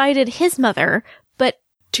 Donnie invited his mother, but...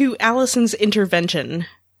 to Allison's intervention.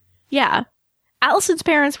 Yeah. Allison's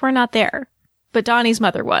parents were not there, but Donnie's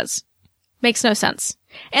mother was. Makes no sense.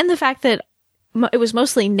 And the fact that it was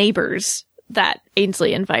mostly neighbors that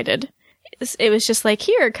Ainsley invited. It was just like,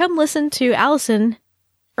 here, come listen to Allison,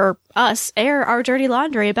 or us, air our dirty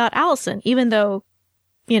laundry about Allison, even though,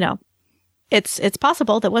 it's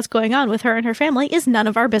possible that what's going on with her and her family is none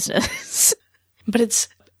of our business. But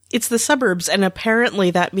it's the suburbs, and apparently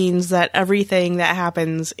that means that everything that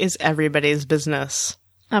happens is everybody's business.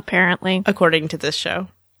 Apparently. According to this show.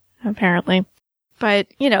 Apparently. But,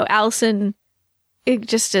 Allison... it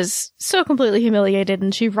just is so completely humiliated,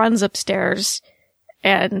 and she runs upstairs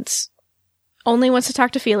and only wants to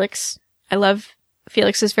talk to Felix. I love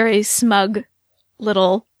Felix's very smug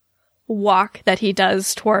little walk that he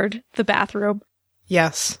does toward the bathroom.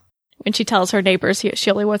 Yes. When she tells her neighbors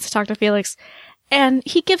she only wants to talk to Felix. And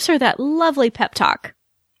he gives her that lovely pep talk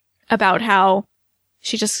about how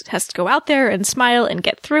she just has to go out there and smile and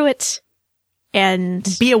get through it. And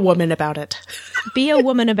be a woman about it. Be a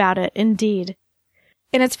woman about it, indeed.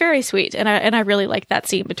 And it's very sweet, and I really like that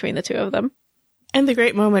scene between the two of them. And the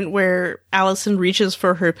great moment where Allison reaches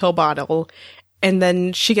for her pill bottle, and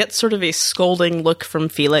then she gets sort of a scolding look from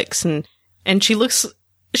Felix, and she looks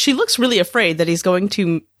really afraid that he's going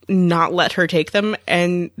to not let her take them,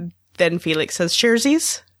 and then Felix says,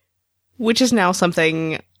 "Sharesies?" Which is now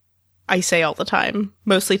something I say all the time,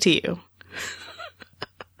 mostly to you.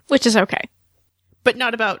 Which is okay. But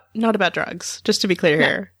not about drugs, just to be clear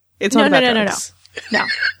here. It's not about No. drugs. No,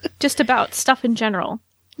 just about stuff in general.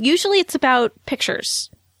 Usually it's about pictures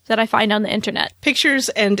that I find on the internet. Pictures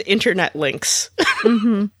and internet links.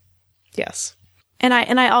 Mm-hmm. Yes. And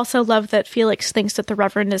I also love that Felix thinks that the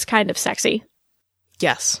Reverend is kind of sexy.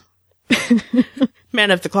 Yes.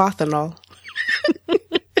 Man of the cloth and all.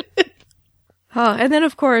 And then,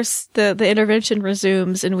 of course, the intervention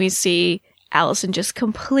resumes, and we see Allison just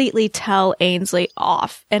completely tell Ainsley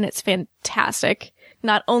off, and it's fantastic.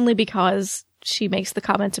 Not only because she makes the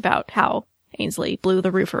comment about how Ainsley blew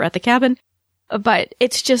the roofer at the cabin, but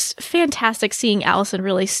it's just fantastic seeing Allison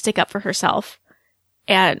really stick up for herself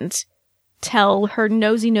and tell her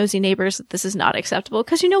nosy neighbors that this is not acceptable,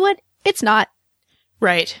 because you know what? It's not.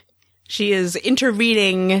 Right. She is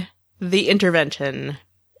intervening the intervention.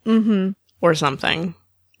 Mm-hmm. Or something.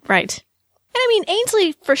 Right. And I mean,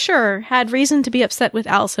 Ainsley, for sure, had reason to be upset with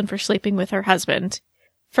Allison for sleeping with her husband.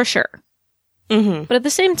 For sure. Mm-hmm. But at the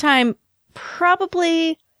same time,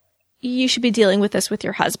 probably you should be dealing with this with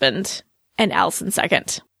your husband and Allison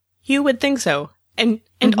second. You would think so. And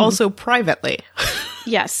also privately.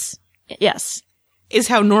 Yes. Yes. Is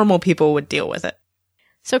how normal people would deal with it.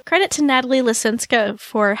 So credit to Natalie Lisinska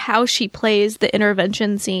for how she plays the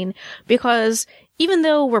intervention scene, because even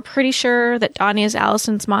though we're pretty sure that Donnie is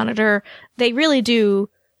Allison's monitor, they really do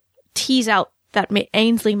tease out that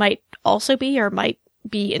Ainsley might also be, or might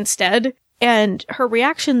be instead. And her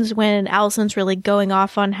reactions when Allison's really going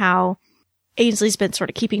off on how Ainsley's been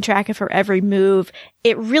sort of keeping track of her every move,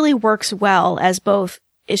 it really works well as both,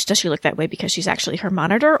 does she look that way because she's actually her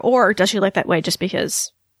monitor, or does she look that way just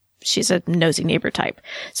because she's a nosy neighbor type?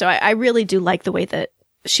 So I really do like the way that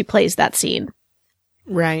she plays that scene.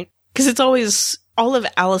 Right. Because it's always, all of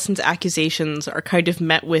Allison's accusations are kind of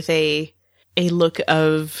met with a look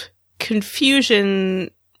of confusion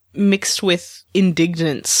mixed with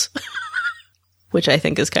indignance, which I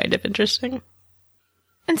think is kind of interesting.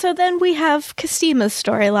 And so then we have Cosima's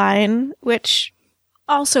storyline, which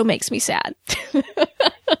also makes me sad.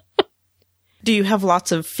 Do you have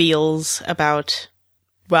lots of feels about,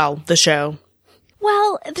 well, the show?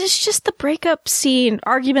 Well, there's just the breakup scene,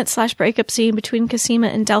 argument/breakup scene between Cosima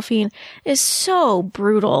and Delphine is so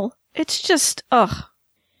brutal. It's just, ugh.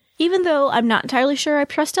 Even though I'm not entirely sure I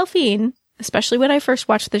trust Delphine, especially when I first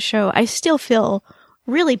watched the show, I still feel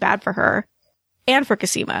really bad for her and for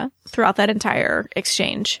Cosima throughout that entire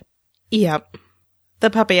exchange. Yep.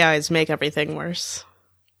 The puppy eyes make everything worse.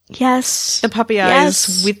 Yes. The puppy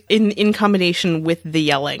eyes in combination with the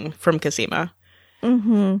yelling from Cosima.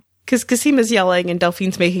 Mm-hmm. Because Cosima's yelling and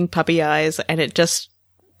Delphine's making puppy eyes, and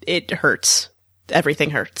it hurts.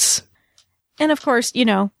 Everything hurts. And of course,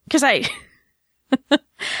 because I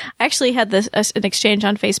actually had an exchange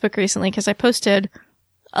on Facebook recently, because I posted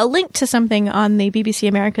a link to something on the BBC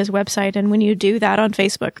America's website, and when you do that on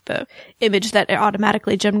Facebook, the image that it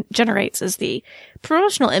automatically generates is the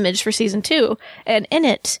promotional image for season 2, and in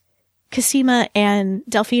it, Cosima and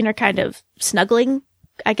Delphine are kind of snuggling,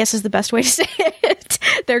 I guess is the best way to say it.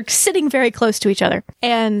 They're sitting very close to each other.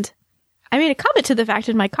 And I made a comment to the fact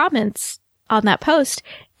in my comments on that post,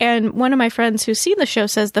 and one of my friends who's seen the show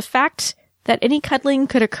says the fact that any cuddling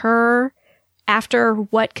could occur after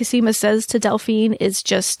what Cosima says to Delphine is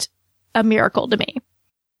just a miracle to me.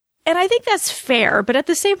 And I think that's fair, but at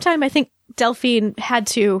the same time, I think Delphine had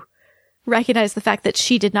to recognize the fact that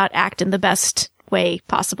she did not act in the best way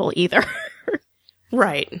possible either.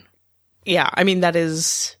 Right. Yeah, I mean, that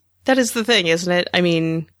is the thing, isn't it? I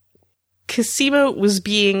mean, Cosima was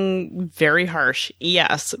being very harsh,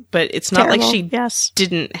 yes, but it's not Terrible, like she yes.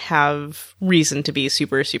 didn't have reason to be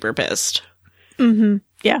super, super pissed. Mm-hmm.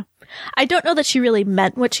 Yeah. I don't know that she really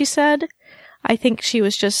meant what she said. I think she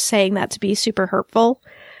was just saying that to be super hurtful.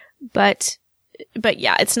 But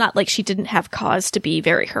yeah, it's not like she didn't have cause to be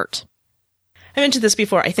very hurt. I mentioned this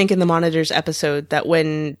before, I think in the Monitors episode, that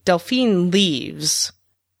when Delphine leaves,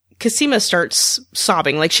 Cosima starts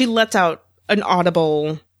sobbing. Like, she lets out an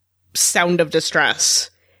audible sound of distress.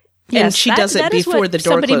 Yes, and she does it before the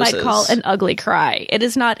door somebody closes. Might call an ugly cry. It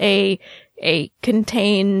is not a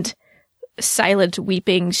contained, silent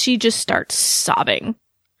weeping. She just starts sobbing.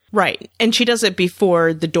 Right. And she does it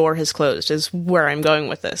before the door has closed, is where I'm going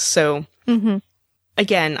with this. So,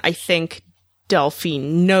 again, I think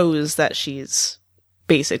Delphine knows that she's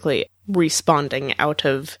basically responding out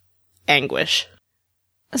of anguish.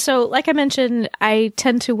 So, like I mentioned, I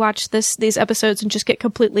tend to watch these episodes and just get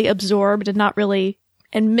completely absorbed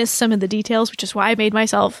and miss some of the details, which is why I made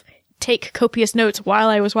myself take copious notes while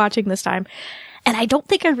I was watching this time. And I don't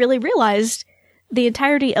think I really realized the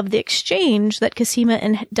entirety of the exchange that Cosima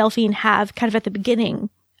and Delphine have kind of at the beginning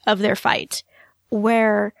of their fight,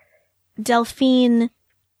 where Delphine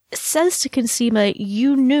says to Cosima,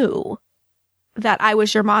 "You knew that I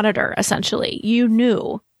was your monitor, essentially. You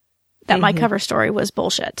knew that my cover story was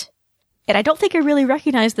bullshit." And I don't think I really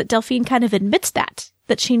recognized that Delphine kind of admits that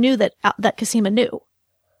she knew that Cosima knew.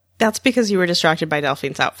 That's because you were distracted by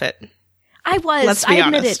Delphine's outfit. I was. Let's be I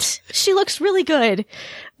admit honest. it. She looks really good.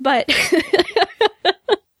 But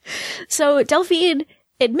so Delphine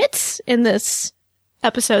admits in this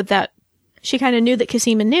episode that she kind of knew that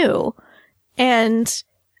Cosima knew. And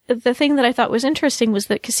the thing that I thought was interesting was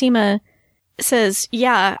that Cosima says,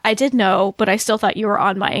 "Yeah, I did know, but I still thought you were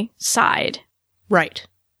on my side." Right.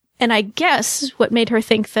 And I guess what made her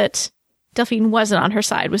think that Delphine wasn't on her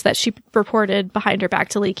side was that she reported behind her back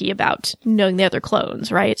to Leaky about knowing the other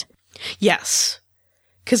clones, right? Yes.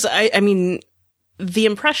 Because, I mean, the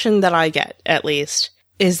impression that I get, at least,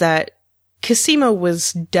 is that Cosima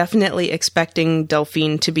was definitely expecting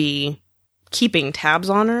Delphine to be keeping tabs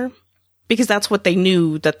on her, because that's what they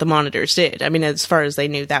knew that the monitors did. I mean, as far as they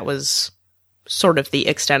knew, that was sort of the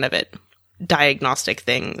extent of it. Diagnostic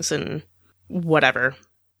things and whatever.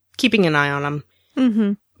 Keeping an eye on them.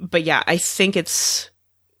 Mm-hmm. But yeah, I think it's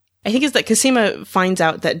that Cosima finds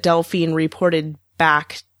out that Delphine reported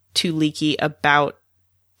back to Leaky about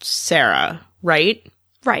Sarah, right?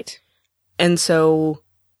 Right. And so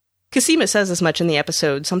Cosima says as much in the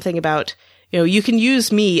episode, something about, you can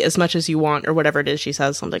use me as much as you want, or whatever it is she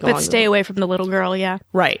says, something along But stay away from the little girl, yeah.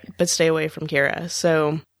 Right, but stay away from Kira.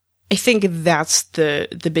 So I think that's the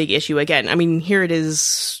big issue again. I mean, here it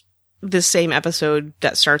is, this same episode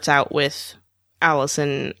that starts out with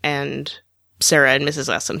Allison and Sarah and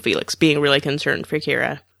Mrs. S and Felix being really concerned for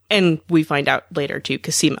Kira. And we find out later, too,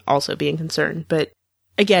 Cosima also being concerned. But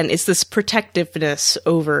again, it's this protectiveness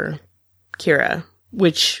over Kira,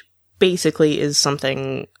 which basically is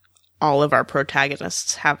something all of our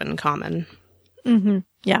protagonists have in common. Mm-hmm.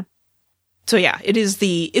 Yeah. So yeah, it's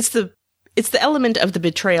the element of the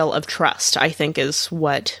betrayal of trust, I think, is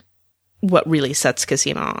what really sets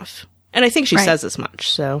Cosima off. And I think she says as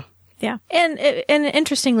much, so. Yeah. And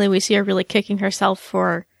interestingly, we see her really kicking herself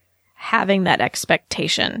for having that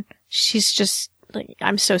expectation. She's just like,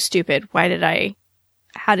 I'm so stupid.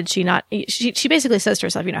 How did she not, she basically says to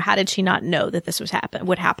herself, how did she not know that this would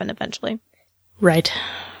happen eventually? Right.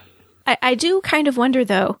 I do kind of wonder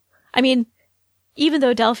though. I mean, even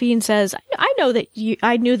though Delphine says, I knew that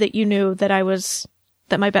you knew that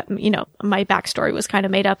that my backstory was kind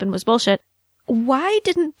of made up and was bullshit. Why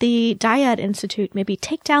didn't the Dyad Institute maybe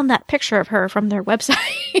take down that picture of her from their website?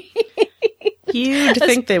 You'd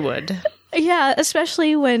think they would. Yeah,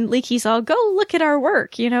 especially when Leaky's all, go look at our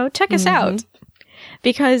work, check us out.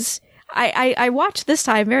 Because I watched this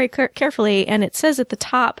time very carefully, and it says at the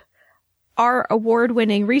top, our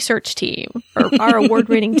award-winning research team, or our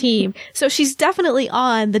award-winning team. So she's definitely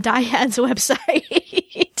on the Dyad's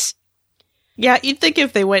website. Yeah, you'd think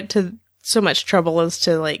if they went to so much trouble as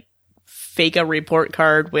to, fake a report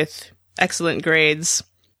card with excellent grades,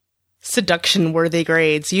 seduction-worthy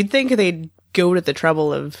grades, you'd think they'd go to the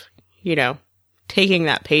trouble of, taking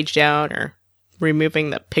that page down or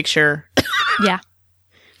removing the picture. Yeah.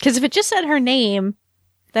 Because if it just said her name,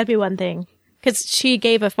 that'd be one thing. Because she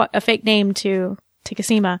gave a fake name to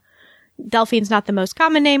Cosima. Delphine's not the most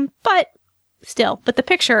common name, but still. But the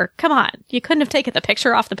picture, come on. You couldn't have taken the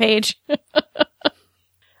picture off the page.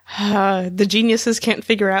 The geniuses can't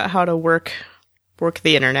figure out how to work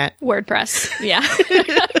the internet. WordPress, yeah.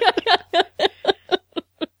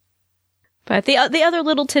 But the other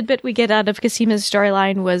little tidbit we get out of Cosima's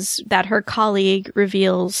storyline was that her colleague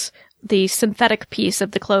reveals the synthetic piece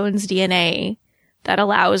of the clone's DNA that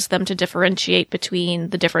allows them to differentiate between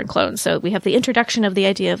the different clones. So we have the introduction of the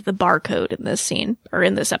idea of the barcode in this scene, or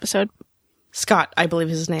in this episode. Scott, I believe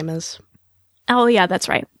his name is. Oh, yeah, that's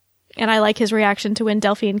right. And I like his reaction to when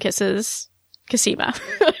Delphine kisses Cosima.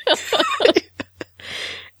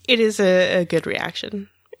 It is a good reaction.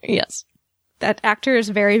 Yes. That actor is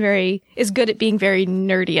is good at being very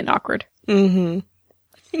nerdy and awkward. Mm-hmm.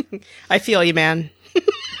 I feel you, man.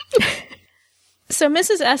 So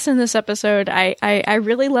Mrs. S in this episode, I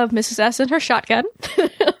really love Mrs. S and her shotgun.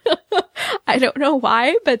 I don't know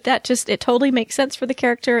why, but it totally makes sense for the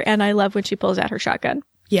character, and I love when she pulls out her shotgun.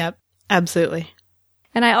 Yep, absolutely.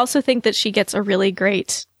 And I also think that she gets a really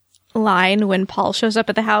great line when Paul shows up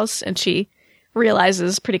at the house, and she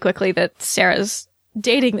realizes pretty quickly that Sarah's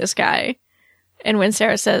dating this guy. And when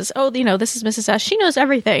Sarah says, oh, this is Mrs. S, she knows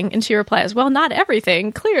everything. And she replies, well, not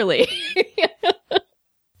everything, clearly.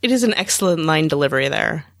 It is an excellent line delivery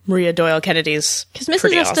there. Maria Doyle Kennedy's because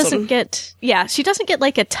Mrs. S doesn't get, she doesn't get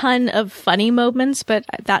a ton of funny moments, but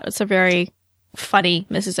that was a very funny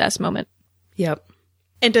Mrs. S moment. Yep.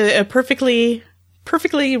 And a perfectly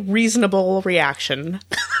reasonable reaction.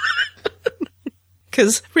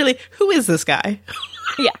 Because really, who is this guy?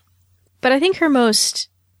 Yeah. But I think her most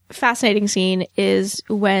fascinating scene is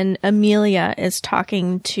when Amelia is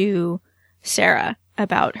talking to Sarah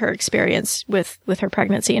about her experience with her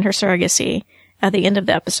pregnancy and her surrogacy at the end of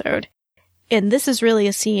the episode. And this is really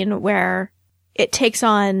a scene where it takes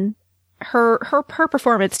on her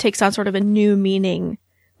performance takes on sort of a new meaning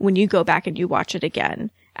when you go back and you watch it again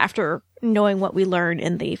after knowing what we learned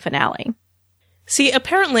in the finale. See,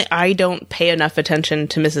 apparently I don't pay enough attention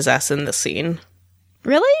to Mrs. S in this scene.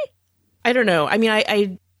 Really? I don't know. I mean,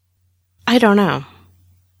 I don't know.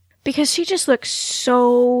 Because she just looks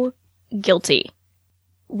so guilty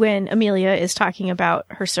when Amelia is talking about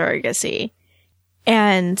her surrogacy.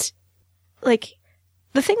 And,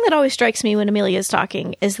 the thing that always strikes me when Amelia is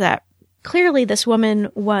talking is that clearly this woman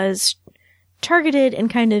was targeted and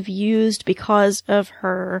kind of used because of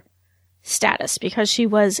her status, because she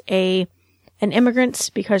was an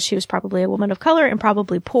immigrant, because she was probably a woman of color and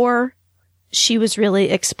probably poor. She was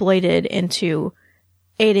really exploited into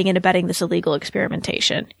aiding and abetting this illegal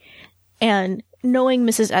experimentation. And knowing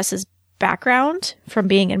Mrs. S's background from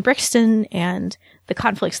being in Brixton and the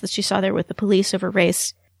conflicts that she saw there with the police over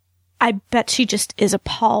race, I bet she just is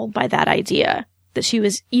appalled by that idea that she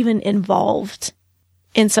was even involved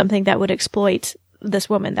in something that would exploit this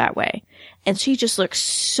woman that way. And she just looks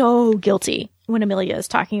so guilty when Amelia is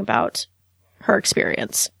talking about her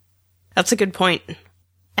experience. That's a good point.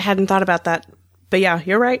 I hadn't thought about that. But yeah,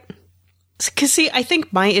 you're right. Because see, I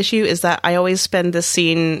think my issue is that I always spend this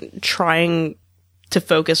scene trying to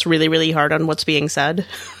focus really, really hard on what's being said.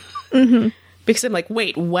 Mm-hmm. Because I'm like,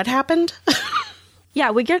 wait, what happened?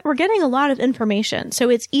 Yeah, we're getting a lot of information, so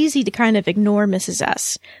it's easy to kind of ignore Mrs.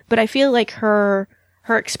 S. But I feel like her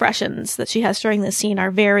expressions that she has during this scene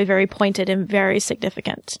are very, very pointed and very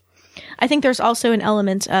significant. I think there's also an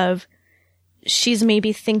element of she's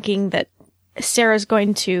maybe thinking that Sarah's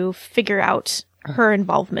going to figure out her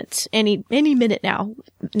involvement any minute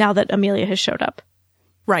now that Amelia has showed up.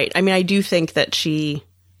 Right. I mean, I do think that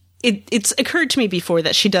it's occurred to me before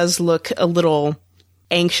that she does look a little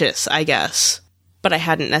anxious, I guess, but I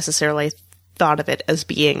hadn't necessarily thought of it as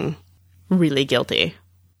being really guilty.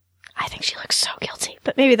 I think she looks so guilty,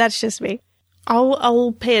 but maybe that's just me.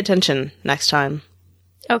 I'll pay attention next time.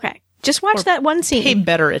 Okay. Just watch that one scene. Pay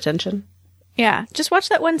better attention. Yeah. Just watch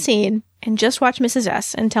that one scene and just watch Mrs.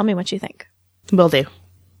 S and tell me what you think. Will do.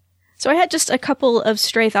 So I had just a couple of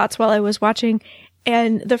stray thoughts while I was watching,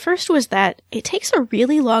 and the first was that it takes a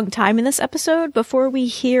really long time in this episode before we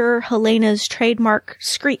hear Helena's trademark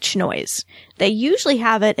screech noise. They usually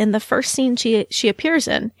have it in the first scene she appears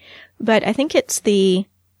in, but I think it's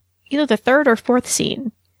either the third or fourth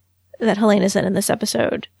scene that Helena's in this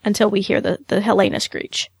episode until we hear the Helena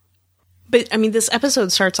screech. But, I mean, this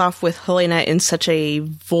episode starts off with Helena in such a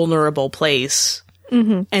vulnerable place.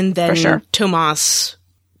 Mm-hmm. And then For sure. Tomas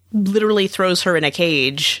literally throws her in a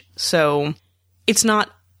cage. So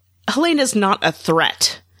Helena's not a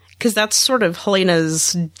threat. Because that's sort of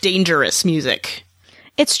Helena's dangerous music.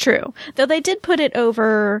 It's true. Though they did put it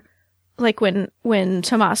over, like, when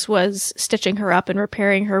Tomas was stitching her up and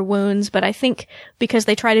repairing her wounds. But I think because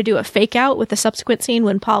they try to do a fake out with the subsequent scene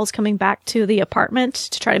when Paul's coming back to the apartment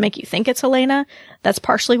to try to make you think it's Helena, that's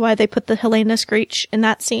partially why they put the Helena screech in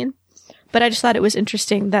that scene. But I just thought it was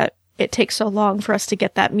interesting that it takes so long for us to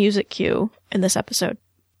get that music cue in this episode.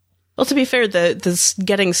 Well, to be fair, this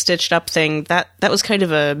getting stitched up thing, that was kind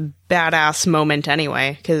of a badass moment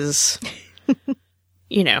anyway, because,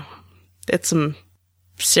 you know, it's some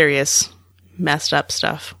serious messed up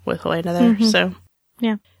stuff with Helena there. Mm-hmm. So,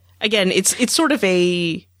 yeah. Again, it's sort of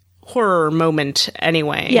a horror moment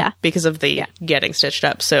anyway. Yeah. Because of the getting stitched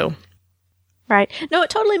up, so. Right. No, it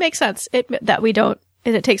totally makes sense that we don't.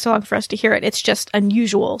 It takes so long for us to hear it. It's just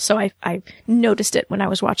unusual. So I noticed it when I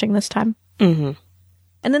was watching this time. Mm-hmm.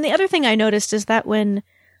 And then the other thing I noticed is that when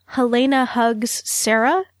Helena hugs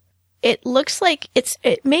Sarah, it looks like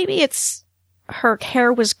maybe her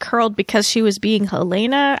hair was curled because she was being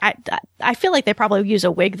Helena. I feel like they probably use a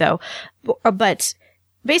wig though. But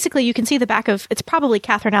basically you can see the back of, it's probably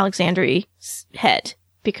Catherine Alexandri's head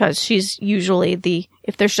because she's usually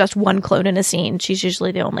if there's just one clone in a scene, she's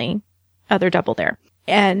usually the only other double there.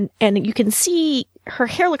 And you can see her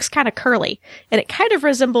hair looks kind of curly, and it kind of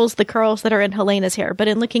resembles the curls that are in Helena's hair. But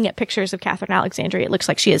in looking at pictures of Catherine Alexandria, it looks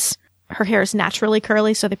like her hair is naturally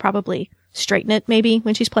curly, so they probably straighten it maybe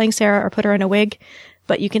when she's playing Sarah or put her in a wig.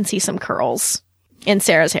 But you can see some curls in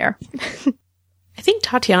Sarah's hair. I think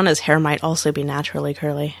Tatiana's hair might also be naturally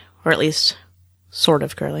curly, or at least sort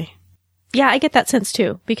of curly. Yeah, I get that sense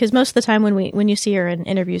too, because most of the time when you see her in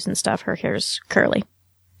interviews and stuff, her hair's curly.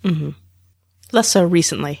 Mm-hmm. Less so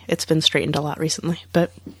recently. It's been straightened a lot recently,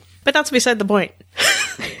 but that's beside the point.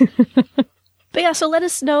 But yeah, so let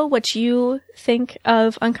us know what you think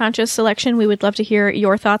of Unconscious Selection. We would love to hear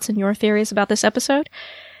your thoughts and your theories about this episode.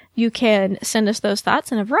 You can send us those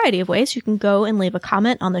thoughts in a variety of ways. You can go and leave a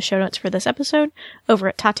comment on the show notes for this episode over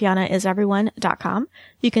at TatianaIsEveryone.com.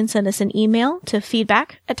 You can send us an email to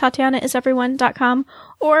feedback@TatianaIsEveryone.com,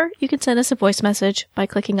 or you can send us a voice message by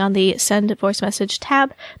clicking on the Send Voice Message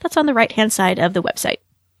tab that's on the right-hand side of the website.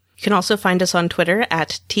 You can also find us on Twitter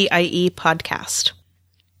at TIE Podcast.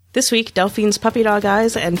 This week, Delphine's puppy dog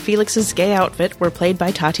eyes and Felix's gay outfit were played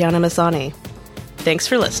by Tatiana Maslany. Thanks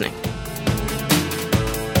for listening.